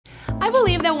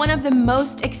believe that one of the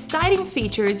most exciting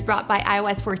features brought by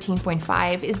iOS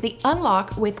 14.5 is the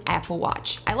unlock with Apple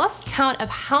Watch. I lost count of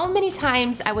how many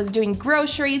times I was doing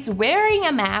groceries, wearing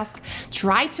a mask,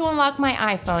 tried to unlock my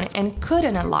iPhone and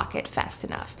couldn't unlock it fast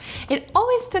enough. It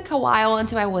always took a while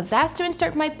until I was asked to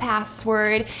insert my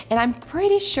password, and I'm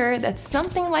pretty sure that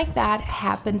something like that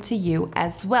happened to you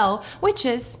as well, which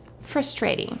is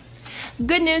frustrating.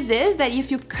 Good news is that if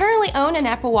you currently own an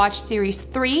Apple Watch Series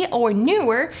 3 or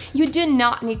newer, you do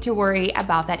not need to worry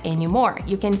about that anymore.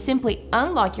 You can simply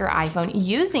unlock your iPhone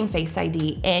using Face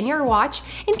ID and your watch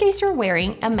in case you're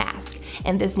wearing a mask,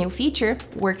 and this new feature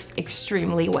works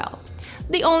extremely well.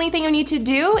 The only thing you need to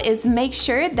do is make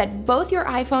sure that both your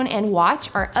iPhone and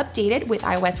watch are updated with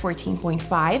iOS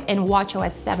 14.5 and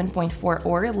watchOS 7.4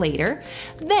 or later.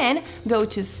 Then go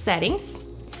to Settings,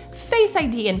 Face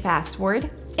ID and Password,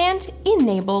 and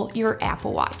enable your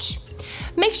Apple Watch.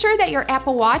 Make sure that your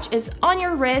Apple Watch is on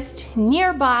your wrist,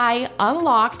 nearby,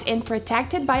 unlocked, and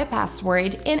protected by a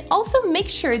password, and also make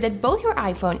sure that both your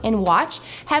iPhone and watch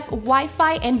have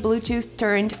Wi-Fi and Bluetooth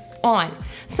turned on.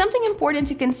 Something important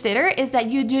to consider is that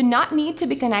you do not need to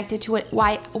be connected to a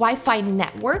Wi-Fi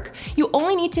network. You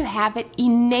only need to have it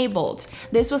enabled.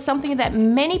 This was something that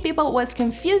many people was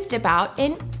confused about,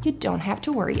 and you don't have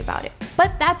to worry about it.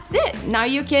 But that's it. Now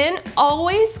you can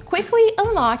always quickly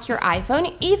unlock your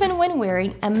iPhone even when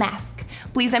wearing a mask.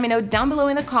 Please let me know down below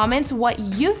in the comments what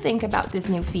you think about this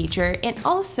new feature, and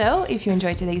also, if you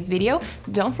enjoyed today's video,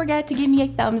 don't forget to give me a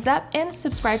thumbs up and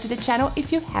subscribe to the channel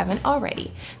if you haven't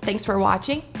already. Thanks for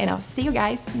watching, and I'll see you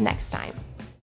guys next time.